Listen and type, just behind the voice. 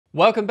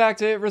Welcome back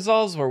to It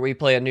Resolves, where we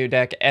play a new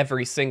deck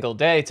every single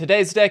day.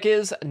 Today's deck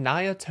is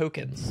Naya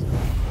Tokens.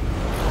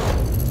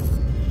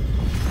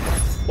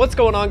 What's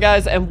going on,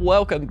 guys, and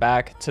welcome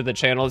back to the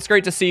channel. It's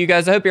great to see you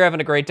guys. I hope you're having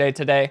a great day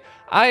today.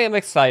 I am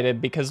excited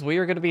because we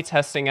are going to be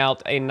testing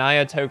out a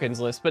Naya Tokens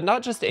list, but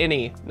not just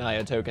any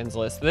Naya Tokens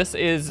list. This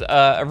is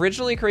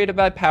originally created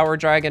by Power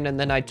Dragon, and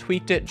then I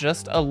tweaked it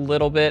just a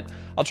little bit.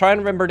 I'll try and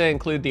remember to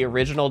include the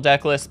original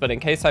deck list, but in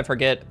case I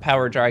forget,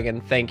 Power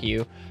Dragon, thank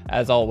you,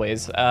 as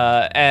always.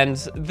 And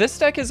this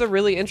deck is a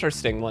really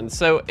interesting one.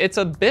 So it's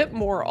a bit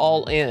more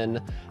all-in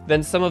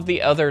than some of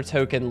the other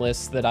token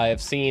lists that I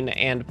have seen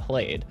and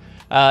played.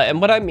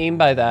 And what I mean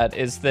by that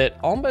is that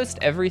almost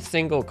every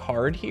single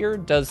card here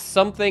does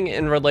something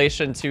in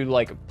relation to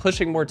like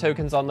pushing more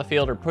tokens on the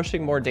field or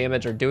pushing more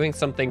damage or doing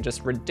something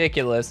just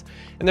ridiculous.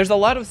 And there's a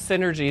lot of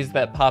synergies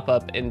that pop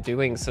up in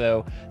doing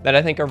so that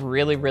I think are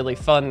really, really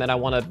fun that I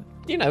want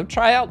to,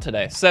 try out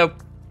today. So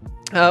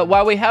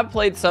while we have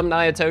played some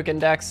Naya token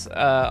decks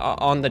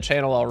on the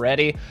channel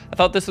already, I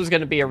thought this was going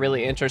to be a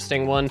really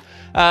interesting one.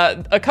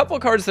 A couple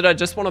cards that I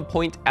just want to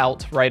point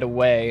out right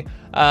away.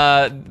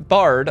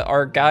 Bard,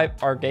 our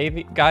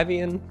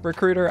Gavian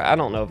Recruiter, I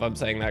don't know if I'm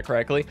saying that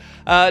correctly.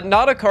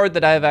 Not a card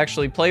that I have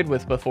actually played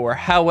with before.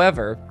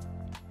 However,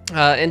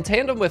 in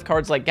tandem with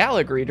cards like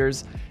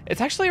Gallagreeters, it's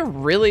actually a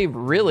really,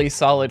 really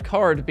solid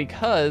card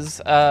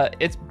because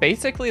it's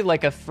basically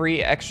like a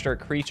free extra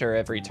creature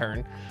every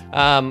turn,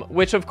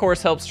 which of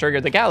course helps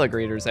trigger the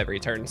Gallagreeters every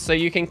turn. So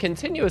you can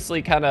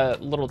continuously kind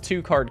of little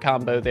 2-card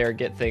combo there,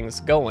 get things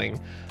going.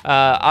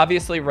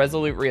 Obviously,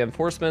 Resolute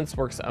Reinforcements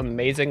works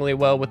amazingly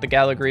well with the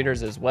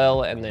Gallagreeters as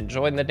well, and then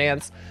Join the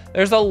Dance.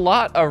 There's a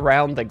lot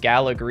around the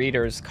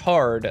Gallagreeters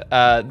card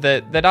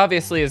that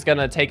obviously is going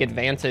to take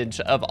advantage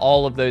of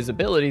all of those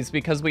abilities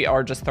because we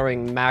are just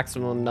throwing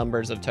maximum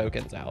numbers of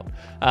tokens out.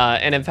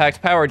 And in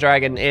fact, Power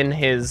Dragon in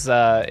his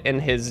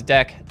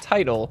deck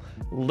title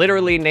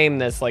literally named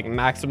this like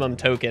maximum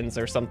tokens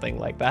or something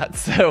like that.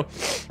 So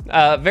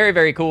very,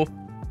 very cool.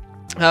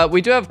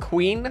 We do have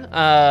Queen,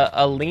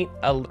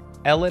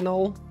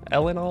 Elenol,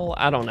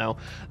 I don't know.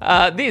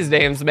 These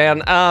names,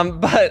 man.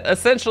 But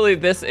essentially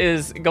this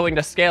is going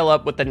to scale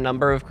up with the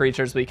number of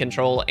creatures we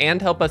control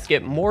and help us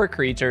get more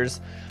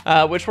creatures,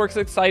 which works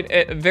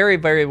very,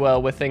 very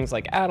well with things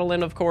like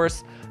Adeline, of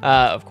course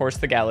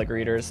the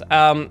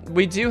Gallagreeters.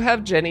 We do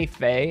have Jenny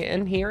Faye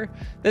in here.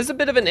 This is a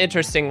bit of an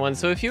interesting one.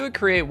 So if you would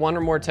create 1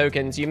 or more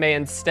tokens, you may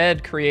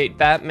instead create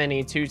that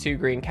many 2/2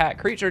 green cat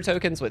creature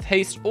tokens with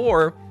haste,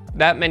 or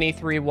that many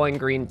 3/1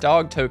 green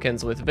dog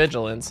tokens with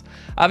vigilance.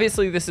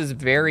 Obviously this is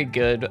very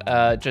good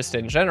just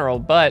in general,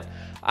 but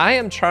I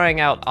am trying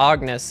out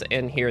Ognis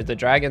in here, the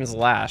Dragon's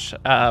Lash,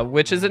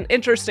 which is an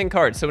interesting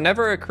card. So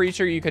whenever a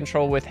creature you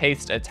control with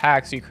haste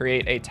attacks, you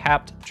create a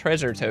tapped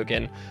treasure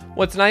token.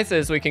 What's nice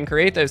is we can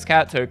create those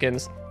cat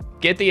tokens,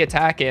 get the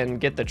attack in,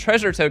 get the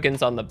treasure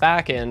tokens on the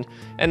back end,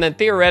 and then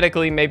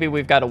theoretically maybe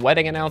we've got a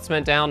wedding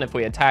announcement down. If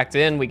we attacked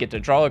in, we get to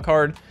draw a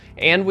card,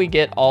 and we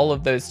get all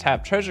of those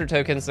tapped treasure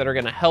tokens that are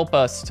going to help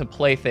us to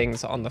play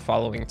things on the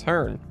following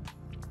turn.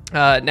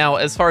 Now,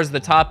 as far as the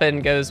top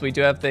end goes, we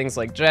do have things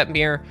like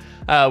Jetmir.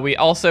 We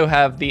also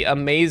have the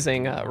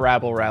amazing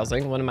Rabble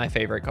Rousing, one of my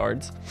favorite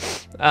cards.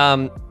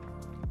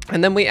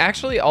 And then we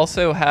actually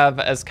also have,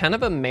 as kind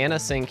of a mana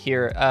sink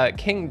here,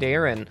 King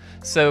Darren.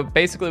 So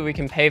basically we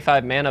can pay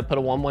 5 mana, put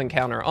a 1/1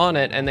 counter on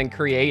it, and then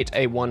create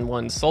a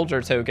 1/1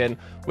 soldier token,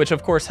 which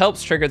of course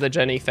helps trigger the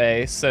Jenny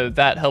Faye. So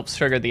that helps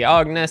trigger the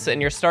Ognis,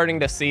 and you're starting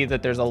to see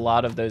that there's a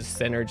lot of those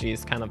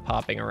synergies kind of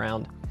popping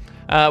around.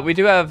 We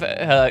do have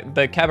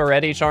the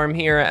Cabaretti Charm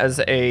here as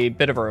a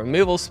bit of a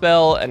removal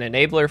spell, an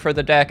enabler for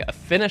the deck, a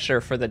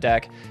finisher for the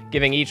deck,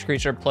 giving each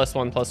creature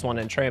 +1/+1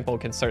 and trample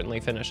can certainly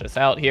finish us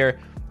out here.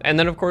 And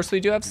then of course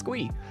we do have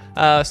Squee.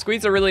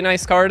 Squee's a really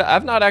nice card.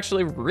 I've not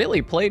actually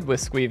really played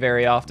with Squee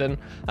very often.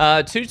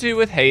 2/2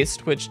 with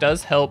haste, which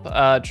does help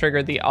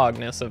trigger the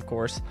Ognis, of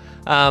course.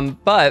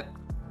 But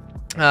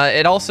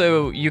it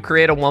also, you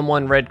create a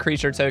 1/1 red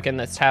creature token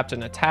that's tapped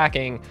and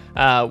attacking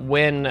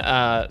when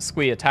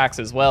Squee attacks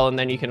as well, and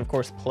then you can of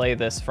course play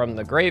this from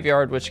the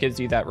graveyard, which gives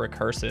you that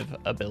recursive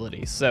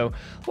ability. So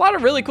a lot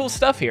of really cool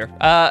stuff here.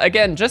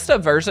 Again, just a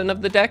version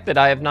of the deck that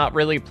I have not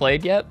really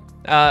played yet.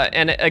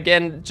 And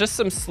again, just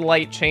some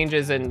slight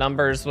changes in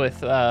numbers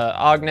with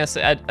Ognis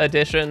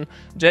addition.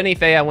 Jenny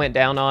Faye I went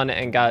down on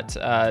and got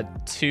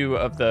 2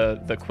 of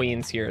the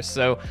queens here.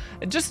 So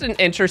just an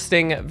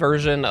interesting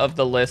version of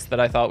the list that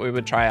I thought we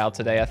would try out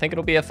today. I think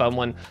it'll be a fun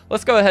one.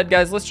 Let's go ahead,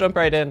 guys. Let's jump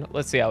right in.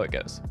 Let's see how it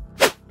goes.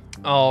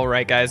 All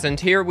right, guys, and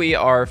here we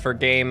are for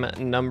game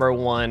number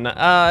 1.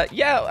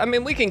 Yeah, I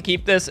mean, we can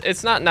keep this.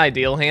 It's not an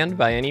ideal hand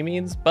by any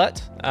means,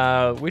 but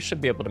we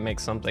should be able to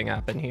make something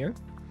happen here.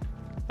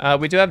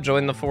 We do have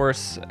Join the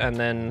Force, and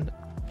then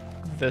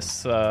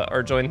this,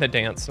 or Join the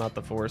Dance, not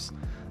the Force.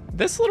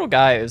 This little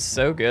guy is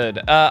so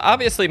good.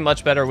 Obviously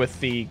much better with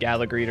the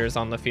Gallagreeters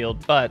on the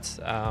field, but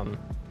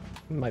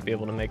we might be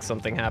able to make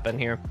something happen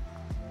here.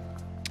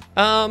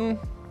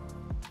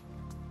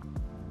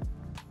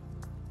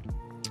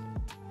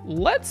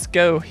 Let's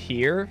go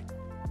here.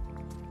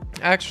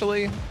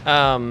 actually.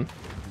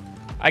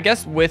 I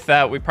guess with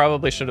that, we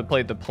probably should have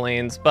played the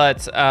planes,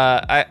 but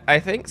I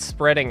think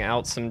spreading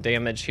out some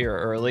damage here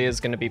early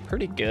is going to be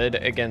pretty good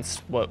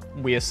against what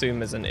we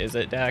assume is an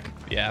Izzet deck.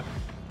 Yeah.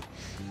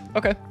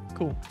 Okay,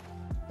 cool.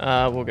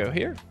 We'll go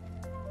here.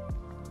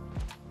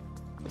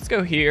 Let's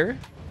go here.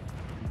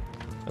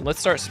 And let's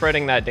start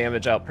spreading that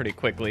damage out pretty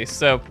quickly.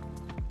 So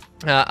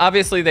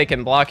obviously they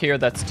can block here,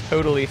 that's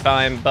totally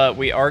fine, but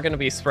we are going to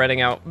be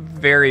spreading out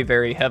very,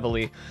 very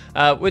heavily,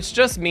 which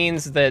just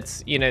means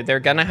that, you know, they're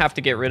going to have to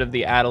get rid of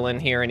the Adeline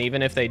here, and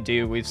even if they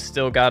do, we've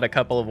still got a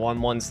couple of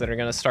 1/1s that are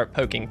going to start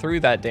poking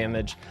through that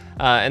damage,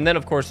 and then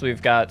of course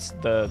we've got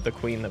the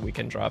Queen that we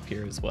can drop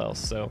here as well,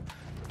 so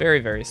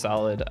very, very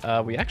solid.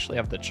 We actually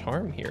have the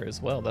Charm here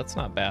as well, that's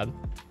not bad.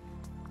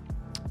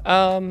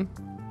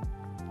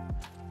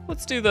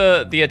 Let's do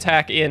the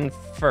attack in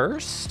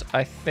first,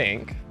 I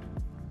think.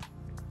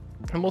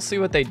 And we'll see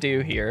what they do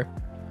here.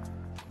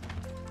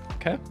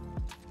 Okay.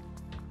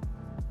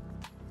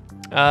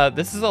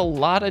 This is a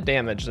lot of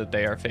damage that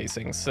they are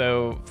facing.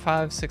 So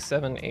 5, 6,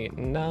 7, 8,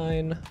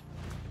 9.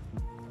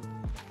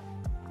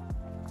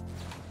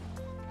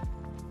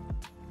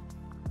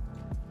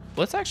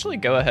 Let's actually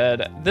go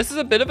ahead. This is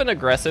a bit of an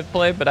aggressive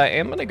play, but I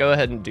am going to go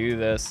ahead and do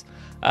this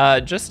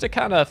just to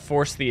kind of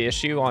force the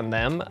issue on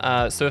them.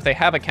 So if they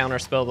have a counter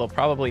spell, they'll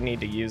probably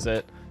need to use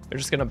it. They're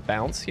just going to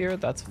bounce here.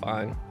 That's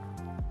fine.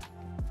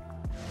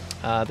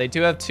 They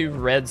do have 2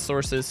 red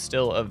sources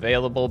still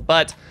available,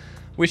 but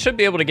we should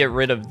be able to get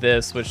rid of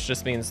this, which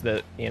just means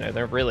that, you know,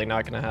 they're really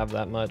not going to have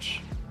that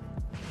much.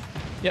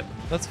 Yep,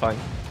 that's fine.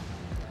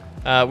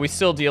 We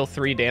still deal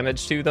 3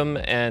 damage to them,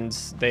 and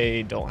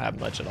they don't have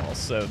much at all.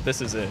 So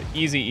this is an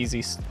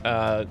easy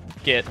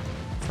get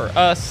for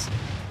us.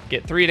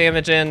 Get 3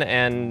 damage in,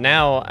 and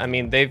now, I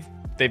mean, they've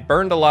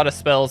burned a lot of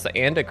spells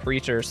and a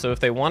creature, so if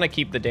they want to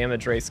keep the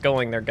damage race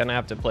going, they're going to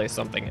have to play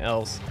something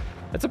else.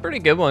 That's a pretty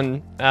good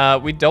one.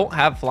 We don't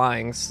have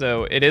flying,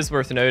 so it is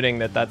worth noting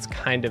that that's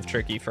kind of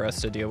tricky for us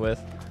to deal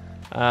with.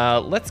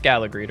 Let's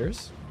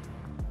Galagreeters.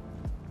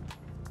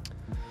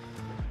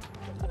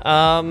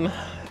 And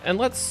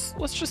let's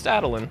just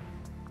Adeline.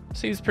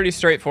 Seems pretty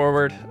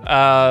straightforward.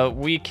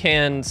 We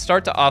can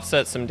start to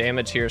offset some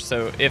damage here,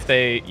 so if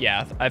they,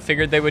 yeah, I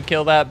figured they would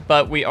kill that,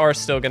 but we are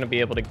still going to be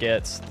able to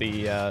get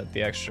the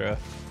extra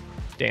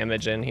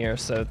damage in here,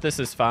 so this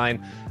is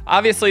fine.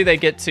 Obviously they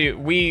get to,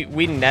 we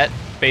net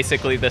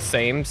basically the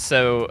same,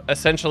 so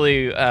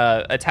essentially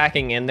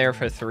attacking in there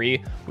for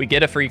 3, we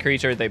get a free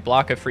creature, they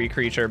block a free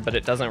creature, but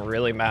it doesn't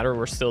really matter,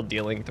 we're still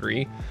dealing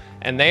 3,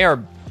 and they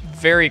are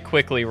very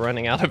quickly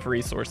running out of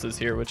resources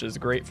here, which is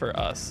great for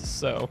us.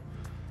 So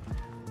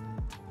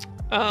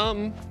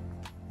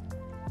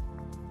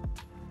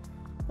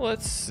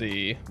let's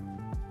see,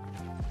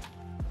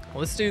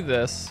 let's do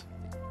this.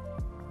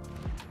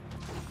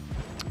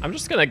 I'm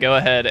just gonna go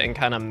ahead and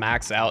kind of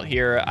max out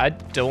here. I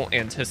don't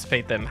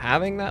anticipate them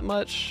having that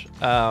much,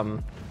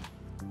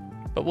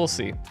 but we'll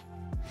see.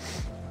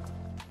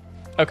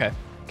 Okay,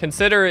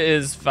 Consider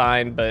is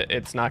fine, but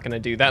it's not gonna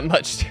do that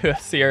much to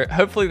us here.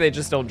 Hopefully they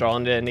just don't draw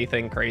into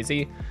anything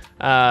crazy.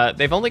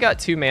 They've only got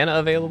 2 mana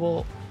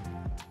available.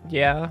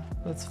 Yeah,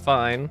 that's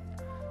fine.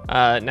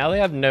 Now they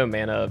have no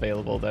mana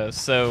available though,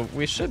 so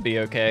we should be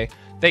okay.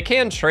 They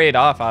can trade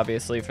off,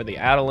 obviously, for the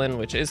Adeline,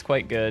 which is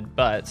quite good,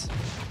 but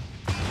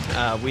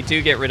we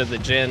do get rid of the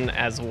Djinn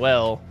as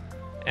well.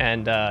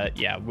 And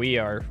yeah,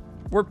 we're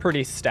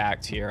pretty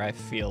stacked here, I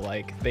feel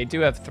like. They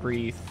do have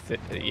 3,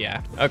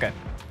 yeah, okay.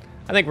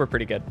 I think we're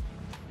pretty good.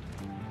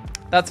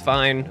 That's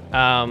fine.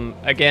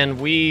 Again,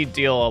 we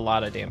deal a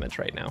lot of damage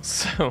right now,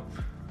 so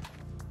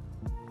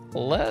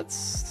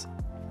let's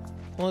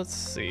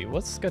see,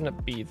 what's gonna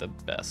be the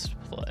best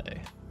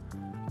play?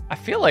 I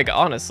feel like,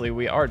 honestly,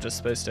 we are just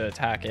supposed to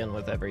attack in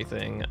with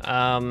everything.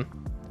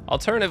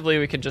 Alternatively,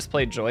 we could just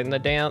play Join the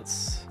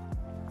Dance.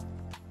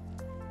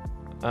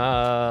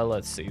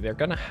 Let's see, they're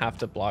gonna have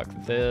to block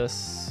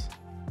this.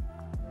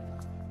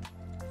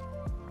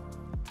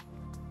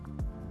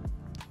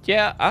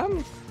 Yeah,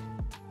 I'm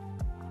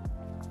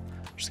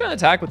just gonna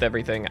attack with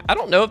everything. I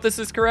don't know if this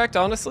is correct,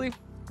 honestly.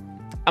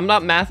 I'm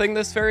not mathing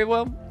this very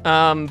well,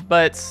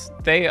 but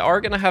they are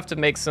gonna have to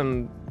make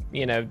some,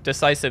 you know,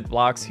 decisive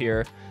blocks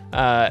here.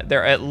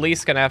 They're at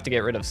least gonna have to get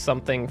rid of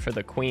something for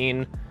the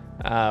Queen,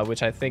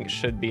 which I think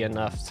should be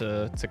enough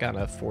to kind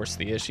of force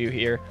the issue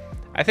here.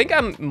 I think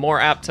I'm more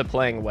apt to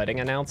playing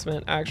Wedding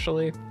Announcement,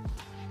 actually,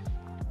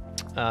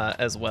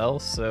 as well,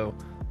 so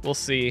we'll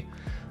see.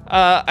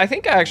 I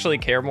think I actually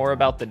care more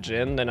about the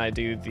Djinn than I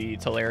do the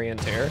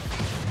Tolarian Terror.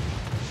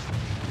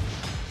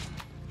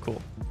 Cool.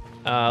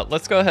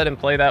 Let's go ahead and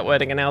play that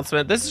Wedding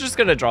Announcement. This is just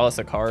going to draw us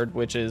a card,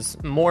 which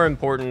is more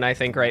important, I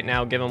think, right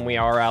now, given we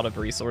are out of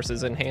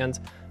resources in hand.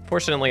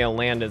 Fortunately, a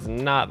land is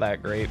not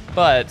that great,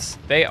 but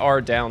they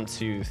are down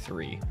to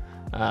 3.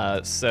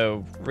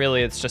 So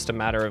really, it's just a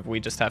matter of we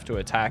just have to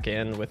attack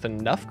in with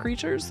enough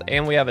creatures,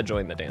 and we have a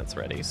Join the Dance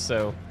ready,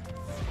 so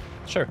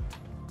sure.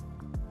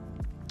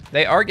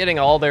 They are getting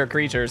all their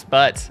creatures,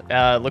 but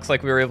looks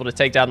like we were able to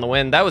take down the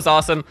win. That was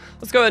awesome.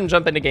 Let's go ahead and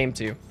jump into game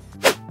 2.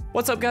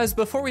 What's up guys,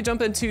 before we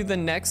jump into the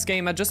next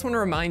game, I just want to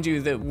remind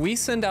you that we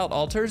send out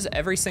altars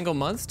every single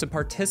month to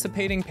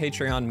participating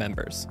Patreon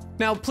members.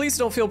 Now, please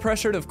don't feel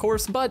pressured of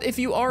course, but if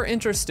you are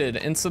interested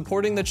in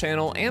supporting the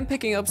channel and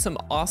picking up some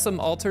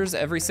awesome altars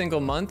every single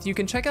month, you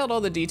can check out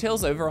all the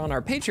details over on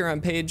our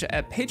Patreon page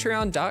at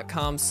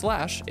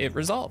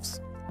patreon.com/itresolves.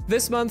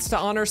 This month, to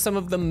honor some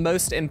of the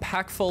most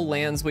impactful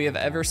lands we have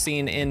ever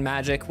seen in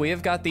Magic, we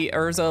have got the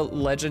Urza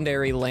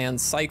Legendary Land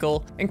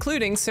Cycle,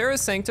 including Serra's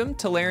Sanctum,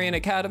 Tolarian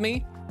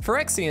Academy,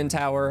 Phyrexian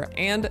Tower,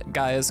 and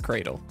Gaia's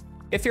Cradle.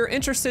 If you're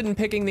interested in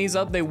picking these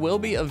up, they will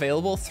be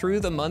available through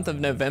the month of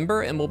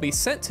November and will be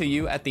sent to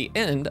you at the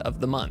end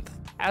of the month.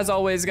 As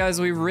always, guys,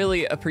 we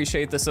really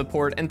appreciate the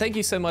support, and thank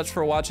you so much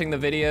for watching the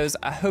videos.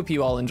 I hope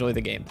you all enjoy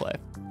the gameplay.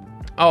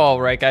 All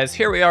right, guys,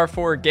 here we are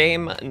for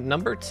game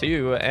number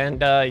 2,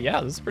 and yeah,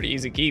 this is a pretty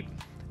easy keep.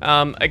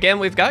 Again,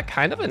 we've got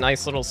kind of a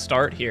nice little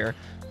start here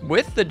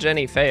with the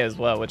Jenny Fae as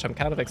well, which I'm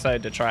kind of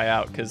excited to try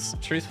out, because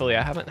truthfully,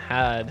 I haven't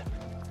had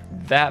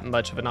that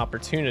much of an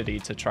opportunity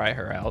to try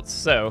her out.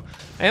 So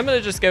I am going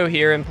to just go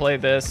here and play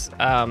this.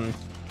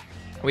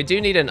 We do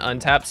need an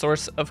untapped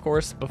source, of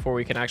course, before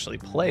we can actually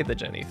play the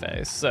Jenny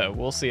Fae. So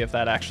we'll see if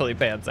that actually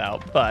pans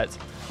out, but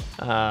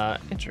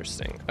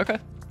interesting. Okay.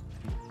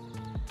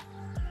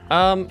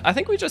 I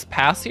think we just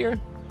pass here.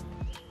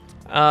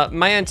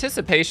 My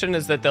anticipation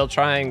is that they'll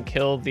try and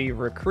kill the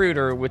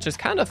recruiter, which is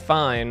kind of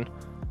fine.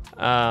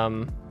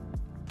 Let's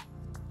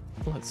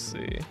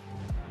see.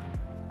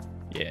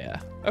 Yeah,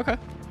 okay.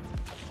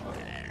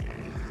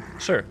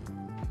 Sure.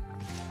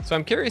 So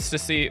I'm curious to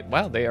see,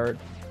 wow, they are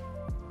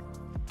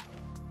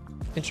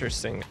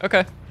interesting.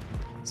 Okay,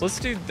 so let's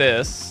do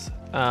this.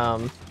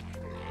 I'm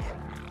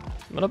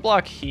gonna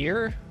block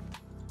here.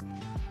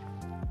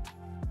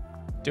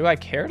 Do I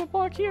care to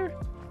block here?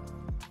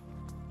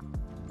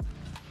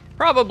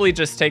 Probably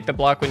just take the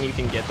block when you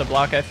can get the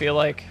block, I feel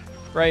like,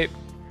 right?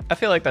 I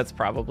feel like that's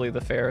probably the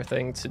fair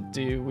thing to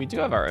do. We do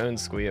have our own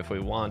squee if we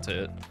want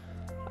it.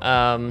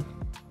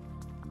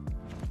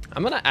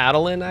 I'm gonna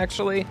Adeline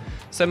actually.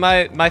 So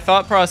my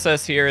thought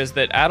process here is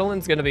that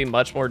Adeline's gonna be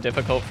much more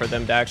difficult for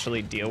them to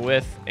actually deal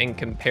with in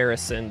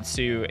comparison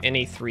to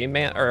any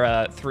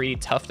 3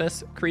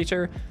 toughness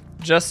creature,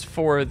 just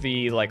for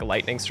the like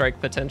lightning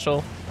strike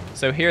potential.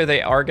 So here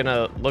they are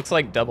gonna, looks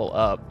like double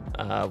up,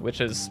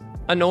 which is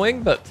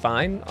annoying, but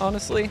fine,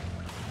 honestly.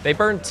 They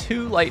burn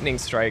 2 lightning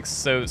strikes,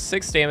 so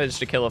 6 damage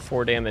to kill a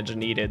 4 damage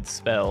needed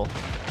spell.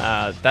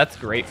 That's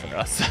great for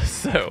us,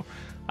 so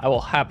I will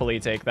happily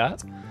take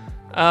that.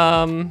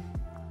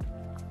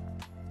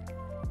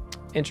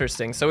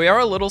 Interesting. So we are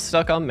a little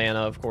stuck on mana,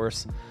 of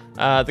course.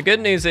 The good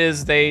news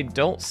is they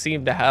don't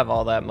seem to have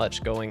all that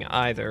much going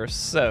either.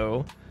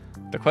 So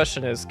the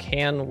question is,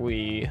 can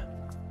we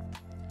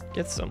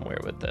get somewhere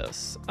with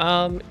this?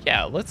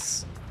 Yeah,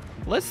 let's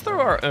throw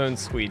our own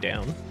squee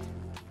down.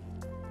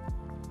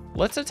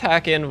 Let's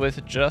attack in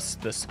with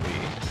just the squee.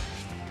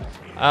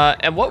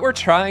 And what we're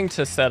trying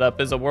to set up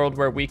is a world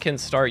where we can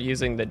start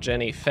using the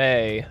Jenny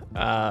Fae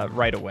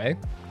right away,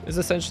 is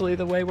essentially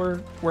the way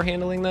we're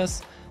handling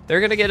this. They're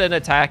gonna get an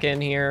attack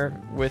in here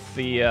with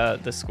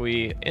the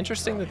squee.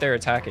 Interesting that they're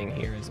attacking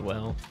here as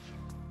well.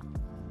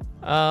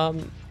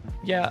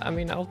 Yeah, I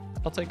mean, I'll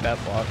take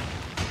that block.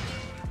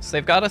 So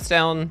they've got us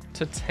down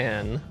to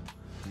 10.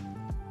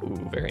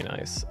 Ooh, very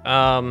nice.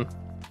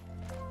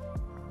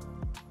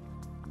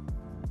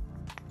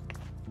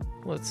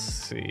 Let's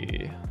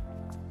see.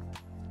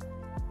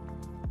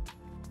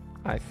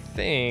 I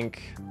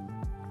think,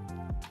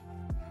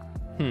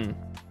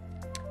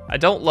 I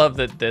don't love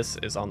that this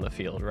is on the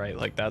field, right?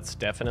 Like that's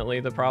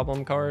definitely the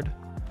problem card.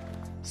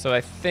 So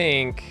I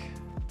think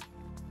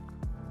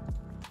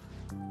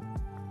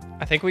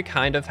we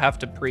kind of have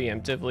to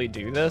preemptively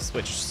do this,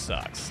 which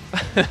sucks.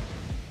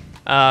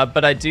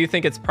 But I do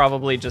think it's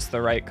probably just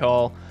the right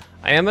call.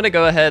 I am gonna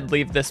go ahead,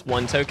 leave this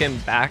 1 token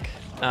back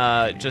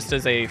just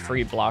as a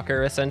free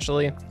blocker,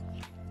 essentially.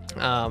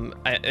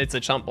 It's a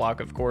chump block,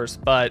 of course,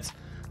 but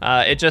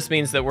it just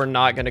means that we're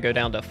not going to go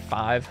down to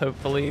 5,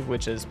 hopefully,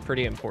 which is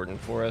pretty important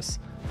for us.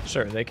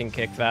 Sure, they can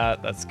kick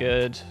that. That's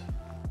good.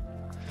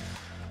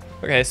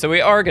 Okay, so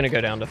we are going to go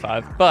down to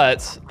 5,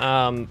 but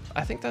I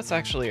think that's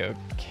actually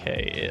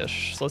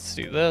okay-ish. So let's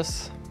do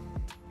this.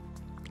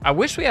 I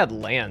wish we had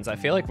lands. I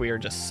feel like we are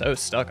just so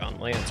stuck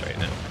on lands right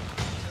now,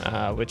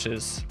 which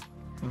is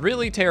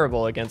really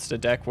terrible against a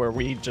deck where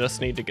we just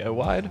need to go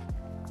wide.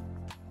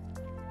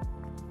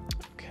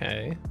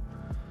 Okay.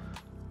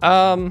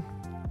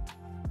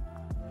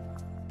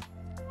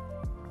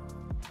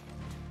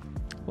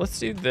 Let's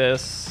do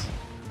this.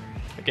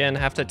 Again,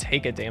 have to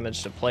take a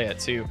damage to play it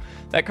too.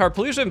 That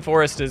Carplusian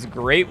Forest is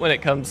great when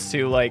it comes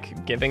to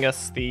like giving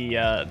us the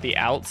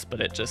outs, but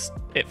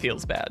it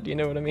feels bad. You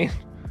know what I mean?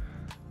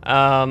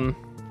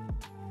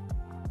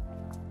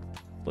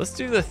 Let's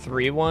do the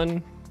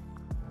 3/1.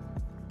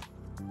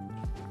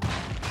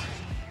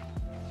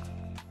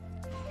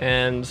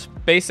 And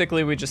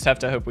basically we just have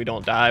to hope we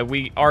don't die.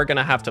 We are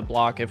gonna have to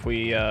block if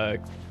we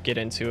get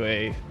into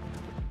a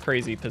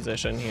crazy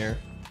position here.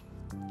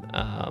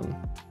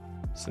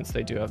 Since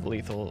they do have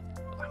lethal,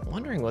 I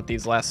wondering what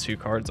these last two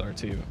cards are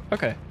too.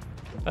 Okay,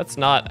 that's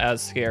not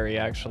as scary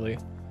actually.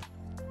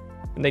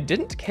 And they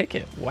didn't kick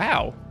it.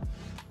 Wow,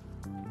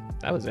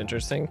 that was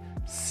interesting.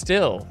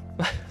 Still,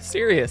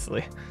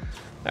 seriously.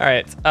 All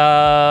right,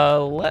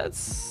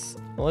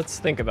 let's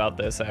think about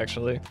this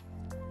actually.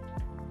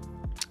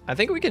 I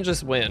think we can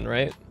just win,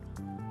 right?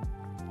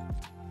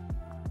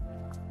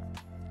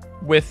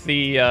 With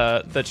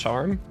the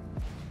charm.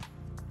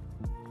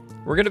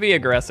 We're gonna be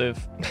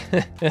aggressive.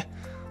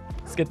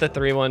 Let's get the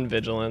 3/1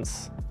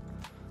 vigilance.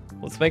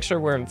 Let's make sure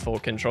we're in full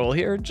control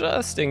here,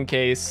 just in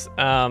case.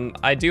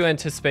 I do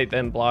anticipate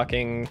them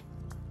blocking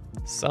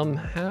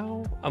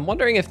somehow. I'm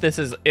wondering if this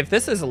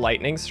is a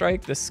lightning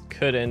strike, this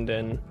could end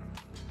in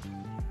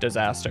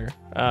disaster.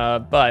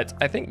 But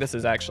I think this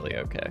is actually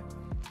okay.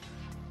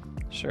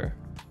 Sure.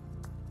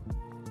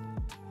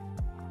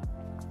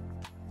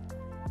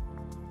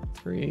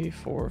 3,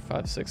 4,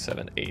 5, 6,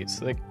 7, 8.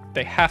 So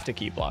they have to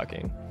keep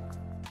blocking.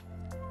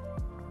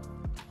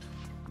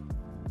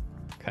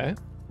 Okay.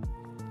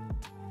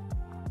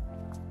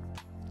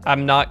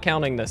 I'm not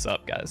counting this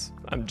up, guys.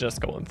 I'm just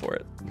going for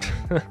it.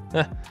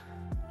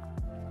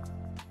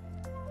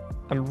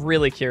 I'm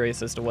really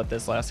curious as to what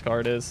this last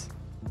card is.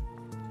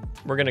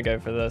 We're gonna go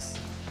for this.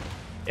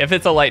 If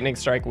it's a lightning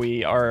strike,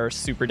 we are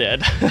super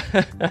dead.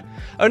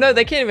 Oh no,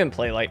 they can't even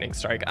play lightning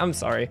strike. I'm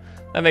sorry.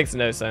 That makes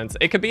no sense.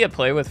 It could be a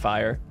play with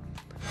fire,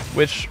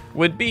 which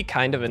would be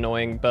kind of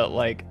annoying, but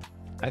like,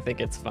 I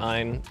think it's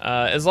fine.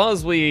 As long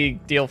as we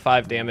deal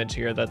 5 damage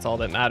here, that's all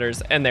that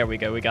matters. And there we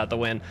go, we got the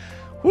win.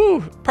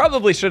 Whew,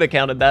 probably should have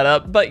counted that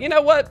up, but you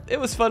know what? It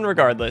was fun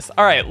regardless.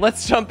 All right,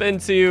 let's jump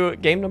into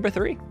game number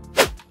 3.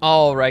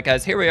 All right,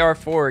 guys, here we are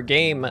for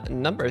game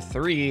number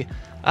 3.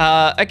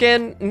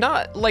 Again,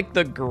 not like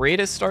the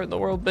greatest start in the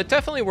world, but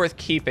definitely worth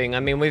keeping.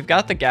 I mean, we've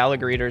got the Gala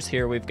Greeters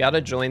here. We've got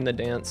to join the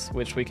dance,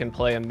 which we can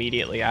play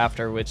immediately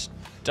after, which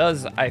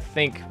does, I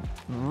think,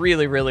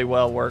 really, really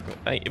well work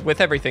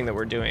with everything that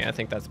we're doing. I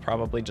think that's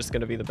probably just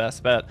going to be the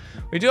best bet.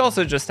 We do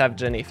also just have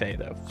Jenny Faye,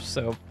 though,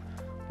 so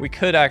we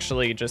could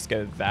actually just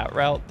go that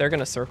route. They're going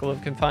to Circle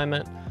of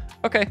Confinement.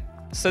 Okay,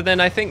 so then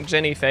I think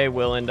Jenny Faye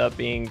will end up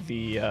being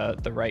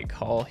the right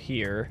call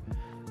here.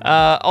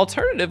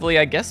 Alternatively,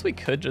 I guess we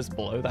could just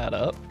blow that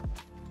up.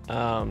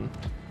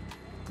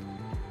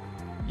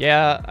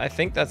 Yeah, I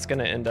think that's going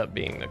to end up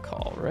being the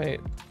call, right?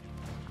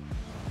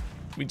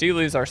 We do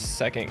lose our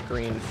second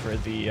green for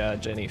the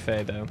Jenny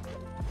Faye, though.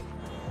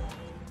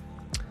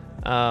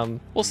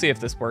 We'll see if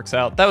this works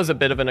out. That was a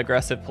bit of an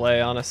aggressive play,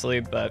 honestly,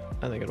 but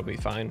I think it'll be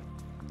fine.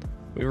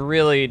 We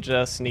really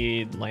just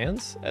need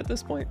lands at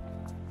this point.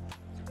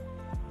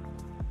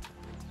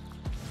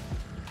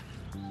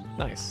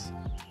 Nice.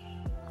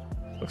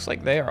 Looks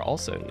like they are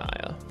also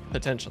Naya,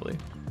 potentially.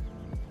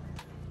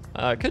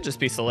 It could just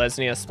be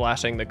Selesnya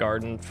splashing the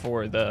garden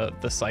for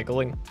the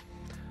cycling.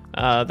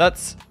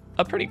 That's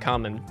a pretty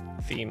common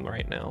theme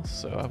right now,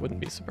 so I wouldn't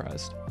be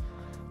surprised.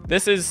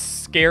 This is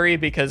scary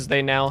because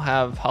they now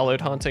have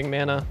Hollowed Haunting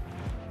mana.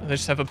 They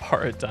just have a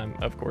borrowed time,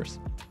 of course.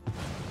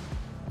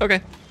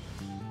 Okay.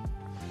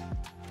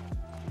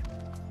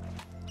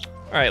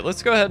 All right,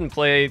 let's go ahead and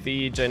play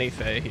the Jenny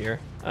Faye here.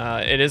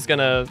 It is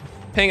gonna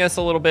ping us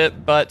a little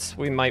bit, but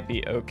we might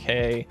be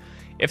okay.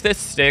 If this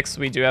sticks,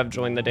 we do have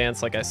Join the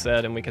Dance, like I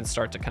said, and we can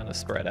start to kind of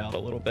spread out a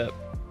little bit.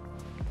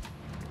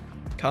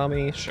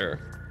 Kami, sure.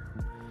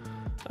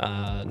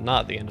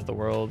 Not the end of the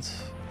world.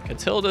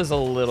 Catilda's a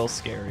little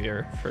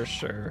scarier, for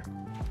sure.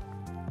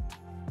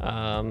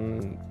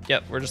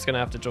 Yep, we're just gonna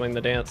have to Join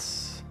the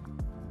Dance.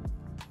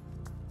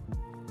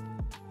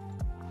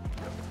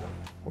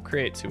 We'll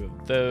create 2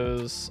 of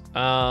those.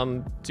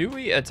 Do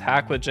we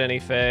attack with Jenny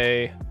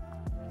Faye,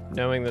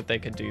 knowing that they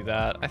could do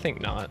that? I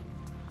think not.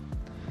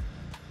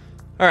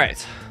 All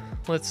right,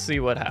 let's see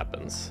what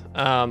happens.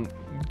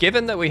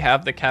 Given that we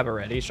have the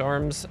Cabaretti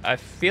charms, I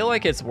feel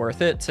like it's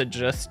worth it to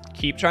just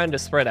keep trying to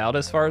spread out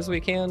as far as we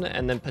can,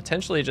 and then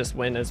potentially just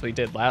win as we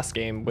did last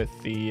game with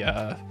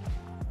the,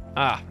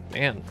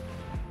 man.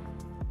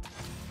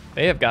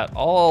 They have got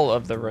all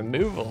of the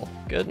removal,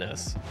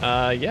 goodness.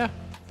 Yeah,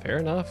 fair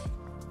enough.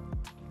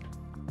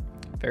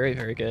 Very,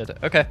 very good,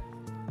 okay.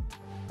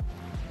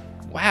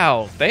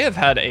 Wow, they have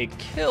had a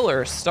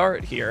killer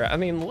start here. I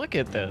mean, look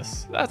at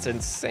this, that's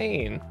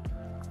insane.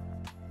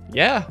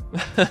 Yeah.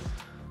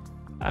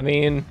 I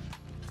mean,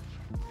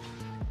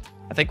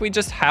 I think we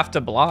just have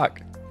to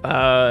block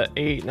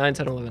 8, 9,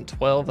 10, 11,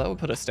 12. That would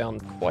put us down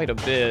quite a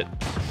bit.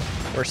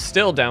 We're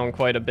still down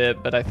quite a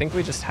bit, but I think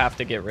we just have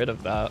to get rid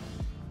of that.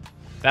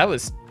 That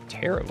was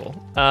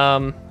terrible.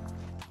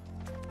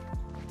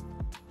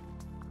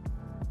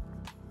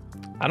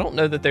 I don't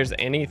know that there's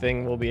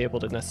anything we'll be able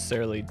to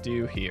necessarily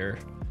do here,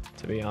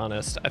 to be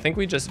honest. I think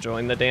we just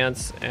join the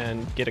dance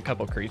and get a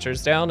couple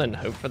creatures down and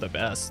hope for the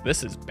best.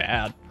 This is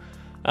bad.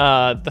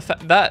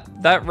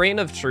 That Reign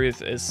of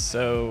Truth is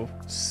so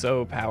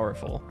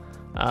powerful.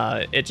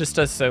 It just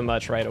does so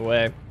much right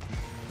away.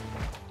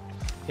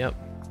 Yep.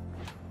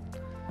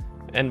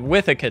 And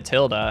with a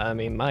Catilda, I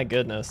mean, my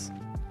goodness.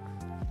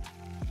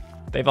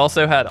 They've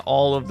also had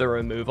all of the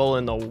removal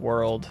in the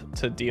world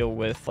to deal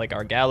with, like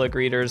our Gala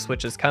Greeters,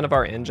 which is kind of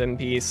our engine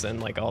piece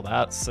and like all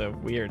that. So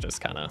we are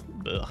just kind of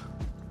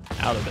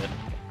out of it.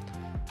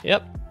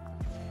 Yep.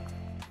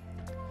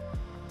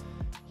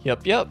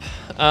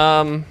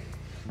 I'm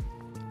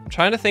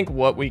trying to think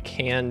what we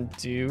can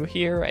do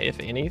here, if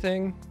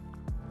anything.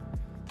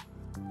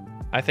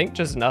 I think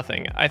just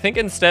nothing. I think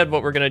instead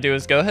what we're going to do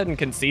is go ahead and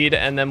concede,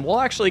 and then we'll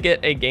actually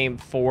get a game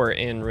 4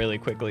 in really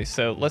quickly.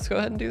 So let's go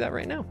ahead and do that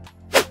right now.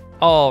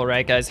 All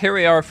right, guys, here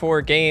we are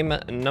for game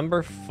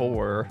number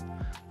 4.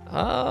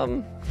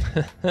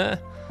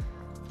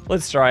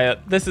 Let's try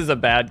it. This is a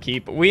bad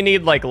keep. We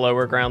need like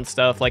lower ground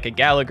stuff, like a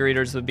Gala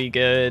Greeters would be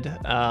good.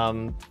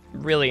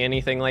 Really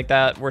anything like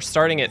that. We're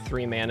starting at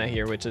 3 mana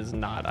here, which is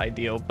not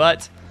ideal,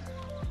 but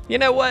you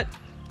know what?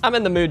 I'm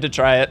in the mood to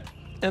try it,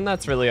 and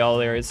that's really all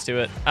there is to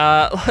it.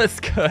 Let's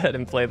go ahead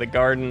and play the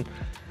garden.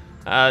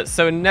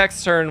 So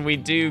next turn, we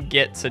do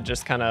get to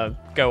just kind of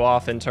go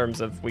off in terms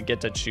of we get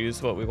to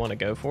choose what we want to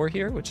go for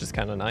here, which is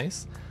kind of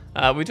nice.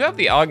 We do have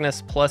the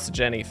Ognis plus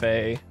Jenny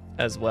Faye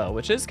as well,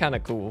 which is kind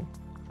of cool.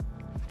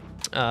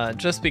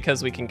 Just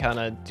because we can kind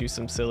of do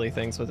some silly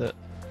things with it.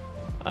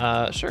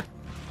 Sure.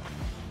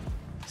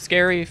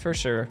 Scary for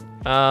sure.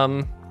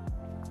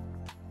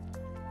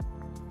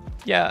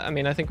 Yeah, I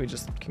mean, I think we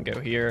just can go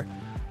here.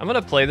 I'm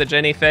gonna play the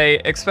Jenny Faye,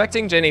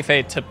 expecting Jenny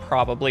Faye to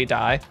probably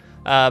die.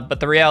 But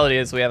the reality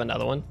is we have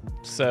another one.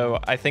 So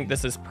I think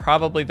this is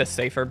probably the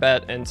safer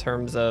bet in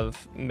terms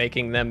of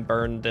making them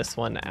burn this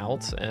one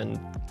out and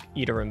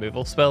eat a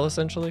removal spell,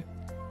 essentially.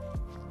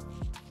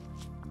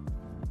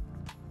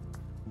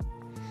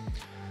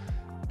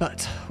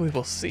 But we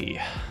will see.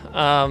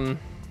 There's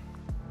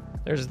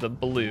the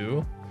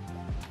blue.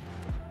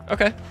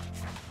 Okay.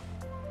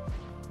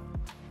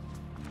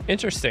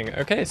 Interesting.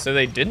 Okay, so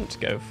they didn't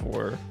go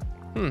for...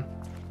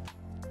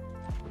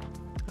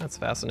 That's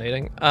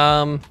fascinating.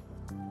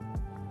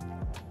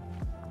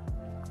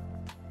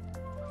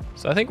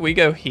 So I think we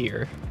go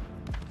here.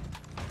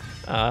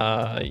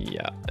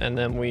 Yeah, and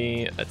then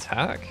we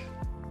attack.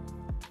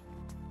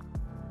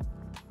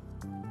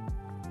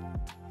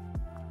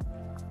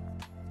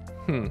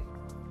 I'm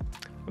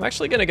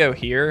actually gonna go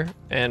here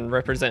and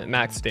represent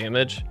max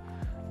damage.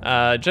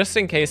 Just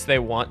in case they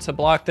want to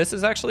block. This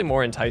is actually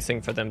more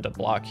enticing for them to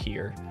block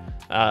here.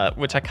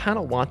 Which I kind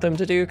of want them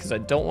to do because I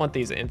don't want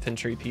these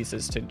infantry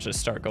pieces to just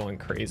start going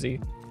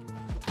crazy.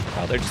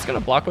 Wow, they're just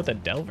gonna block with a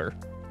Delver.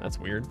 That's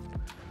weird.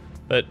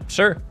 But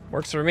sure,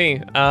 works for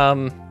me.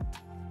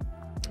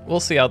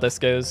 We'll see how this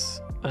goes.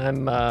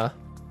 I'm a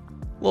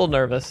little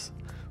nervous.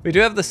 We do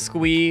have the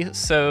Squee,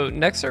 so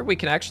next turn we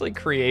can actually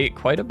create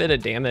quite a bit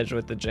of damage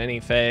with the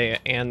Jenny Faye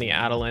and the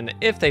Adeline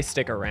if they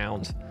stick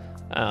around.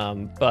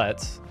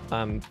 But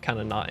I'm kind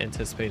of not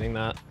anticipating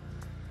that.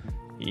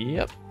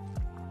 Yep.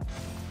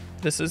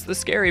 This is the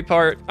scary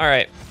part. All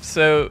right,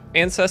 so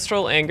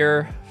Ancestral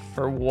Anger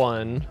for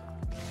 1.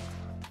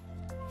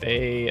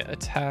 They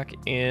attack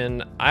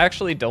in... I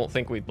actually don't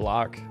think we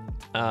block.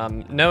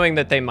 Knowing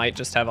that they might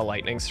just have a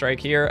Lightning Strike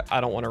here,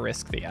 I don't want to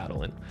risk the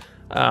Adeline.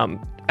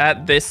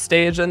 At this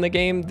stage in the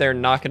game, they're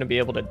not going to be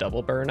able to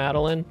double burn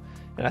Adeline,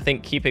 and I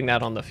think keeping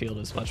that on the field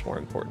is much more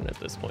important at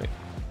this point.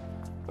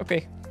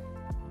 Okay.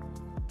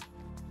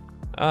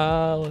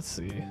 Let's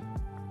see.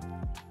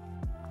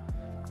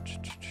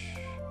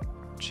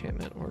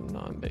 Enchantment or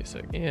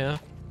non-basic, yeah.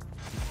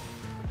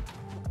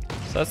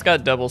 So that's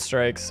got double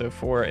strikes, so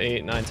 4,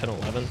 8, 9, 10,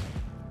 11.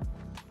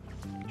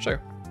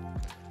 Sure.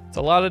 It's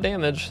a lot of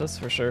damage, that's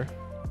for sure.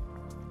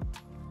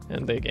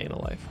 And they gain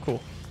a life,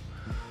 cool.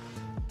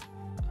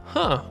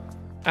 Huh,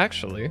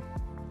 actually,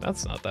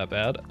 that's not that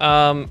bad.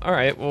 All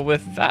right, well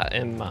with that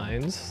in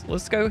mind,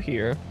 let's go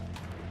here.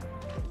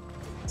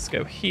 Let's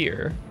go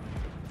here.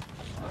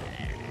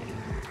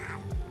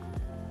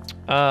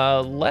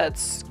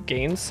 Let's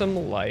gain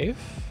some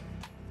life.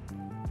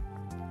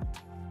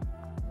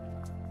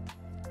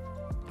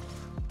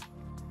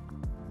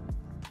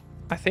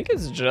 I think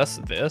it's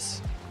just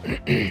this.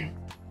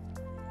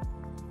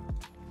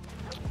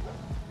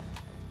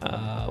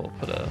 We'll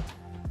put a...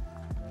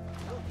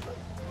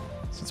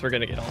 Since we're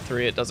gonna get all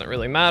 3, it doesn't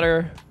really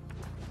matter.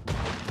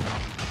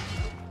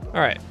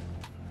 All right.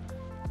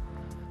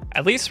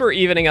 At least we're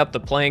evening up the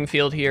playing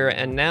field here,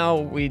 and now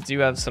we do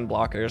have some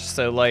blockers.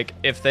 So like,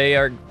 if they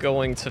are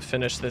going to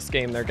finish this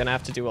game, they're gonna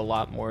have to do a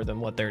lot more than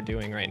what they're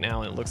doing right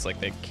now, and it looks like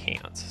they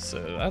can't, so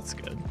that's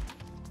good.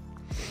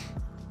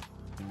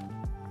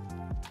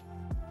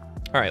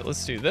 All right,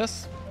 let's do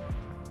this.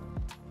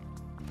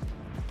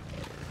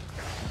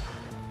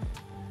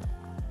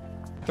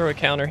 Throw a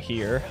counter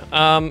here.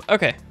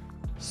 Okay,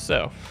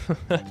 so.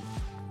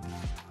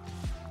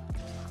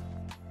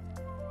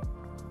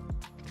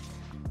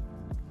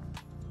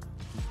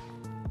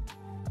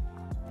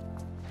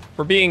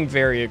 We're being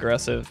very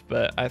aggressive,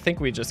 but I think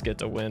we just get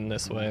to win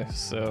this way.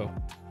 So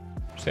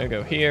I'm just gonna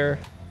go here.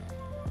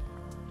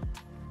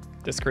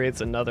 This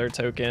creates another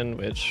token,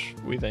 which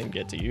we then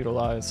get to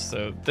utilize.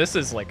 So this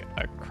is like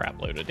a crap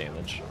load of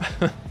damage.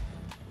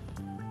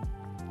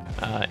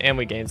 And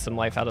we gain some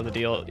life out of the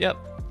deal. Yep.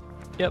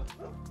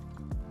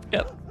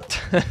 Yep.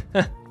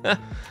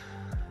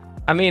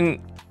 I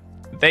mean,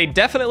 they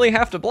definitely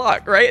have to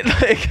block, right?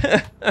 Like,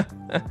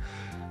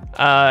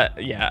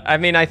 yeah, I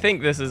mean, I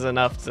think this is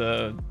enough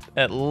to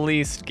at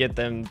least get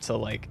them to,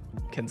 like,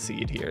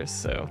 concede here,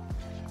 so...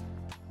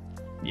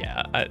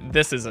 Yeah,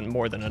 this isn't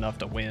more than enough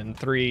to win.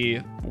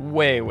 3,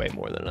 way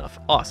more than enough.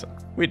 Awesome,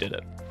 we did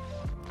it.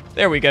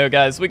 There we go,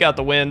 guys. We got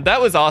the win. That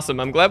was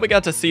awesome. I'm glad we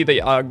got to see the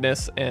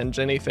Ognis and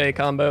Jenny Faye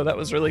combo. That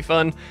was really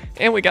fun.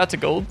 And we got to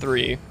gold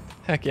 3.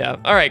 Heck yeah.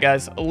 All right,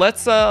 guys.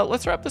 Let's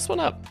wrap this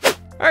one up.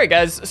 All right,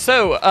 guys.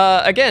 So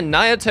again,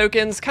 Naya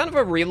Tokens, kind of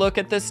a relook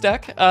at this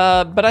deck,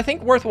 but I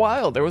think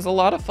worthwhile. There was a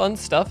lot of fun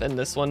stuff in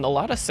this one, a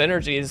lot of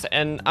synergies,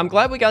 and I'm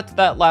glad we got to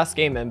that last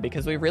game in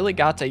because we really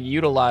got to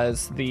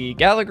utilize the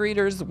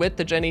Gallagreators with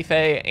the Jenny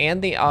Faye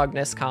and the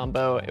Ognis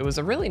combo. It was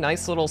a really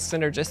nice little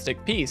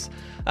synergistic piece.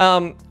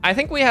 I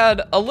think we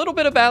had a little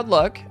bit of bad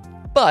luck,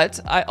 but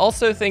I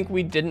also think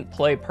we didn't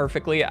play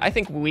perfectly. I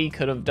think we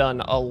could have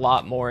done a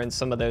lot more in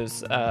some of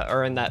those,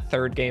 or in that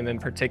third game in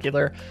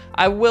particular.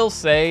 I will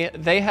say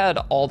they had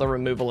all the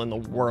removal in the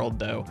world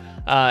though,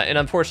 and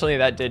unfortunately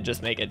that did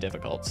just make it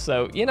difficult.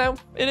 So, you know,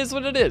 it is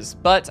what it is,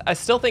 but I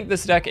still think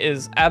this deck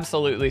is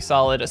absolutely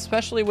solid,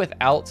 especially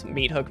without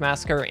Meathook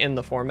Massacre in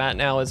the format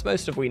now, as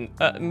most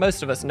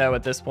of us know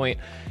at this point.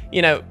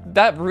 You know,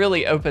 that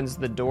really opens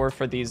the door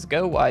for these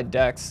go wide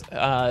decks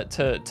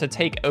to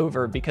take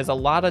over, because a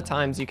lot of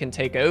times you can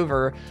take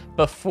over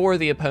before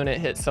the opponent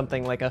hits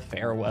something like a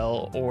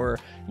Farewell, or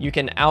you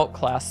can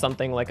outclass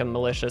something like a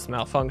Malicious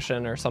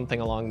Malfunction or something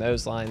along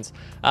those lines.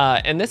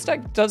 And this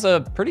deck does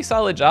a pretty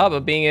solid job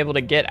of being able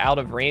to get out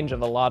of range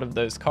of a lot of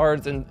those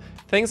cards, and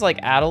things like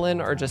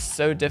Adeline are just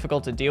so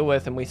difficult to deal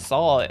with, and we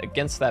saw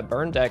against that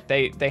burn deck,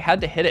 they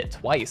had to hit it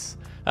twice.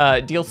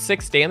 Deal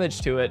 6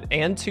 damage to it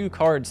and 2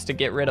 cards to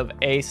get rid of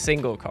a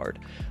single card.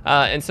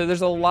 And so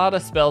there's a lot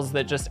of spells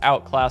that just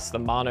outclass the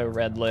mono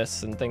red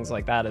lists and things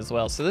like that as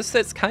well. So this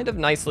sits kind of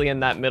nicely in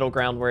that middle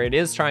ground where it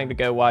is trying to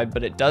go wide,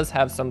 but it does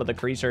have some of the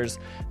creatures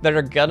that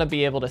are gonna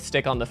be able to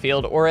stick on the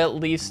field, or at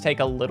least take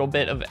a little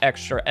bit of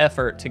extra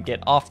effort to get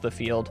off the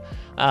field.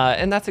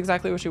 And that's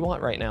exactly what you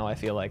want right now, I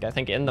feel like. I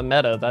think in the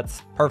meta,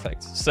 that's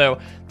perfect. So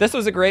this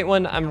was a great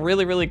one. I'm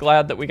really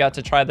glad that we got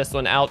to try this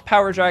one out.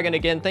 Power Dragon,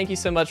 again, thank you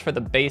so much for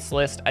the base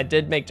list. I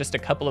did make just a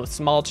couple of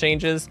small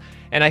changes,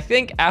 and I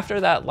think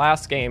after that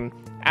last game,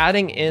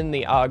 adding in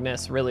the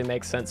Ognis really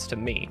makes sense to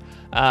me.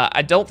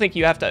 I don't think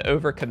you have to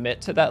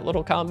overcommit to that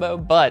little combo,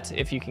 but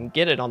if you can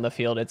get it on the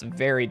field, it's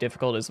very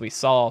difficult, as we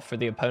saw, for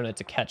the opponent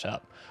to catch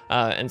up.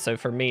 And so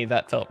for me,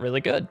 that felt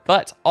really good.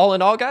 But all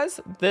in all, guys,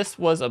 this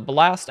was a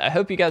blast. I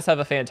hope you guys have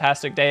a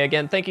fantastic day.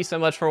 Again, thank you so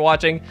much for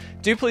watching.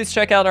 Do please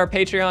check out our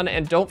Patreon,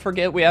 and don't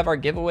forget we have our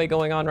giveaway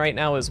going on right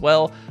now as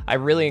well. I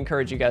really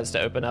encourage you guys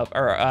to open up,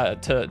 or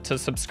to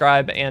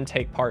subscribe and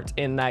take part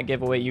in that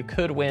giveaway. You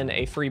could win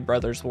a free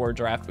Brothers War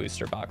Draft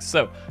Booster box.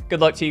 So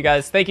good luck to you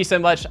guys. Thank you so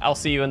much. I'll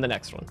see you in the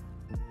next one.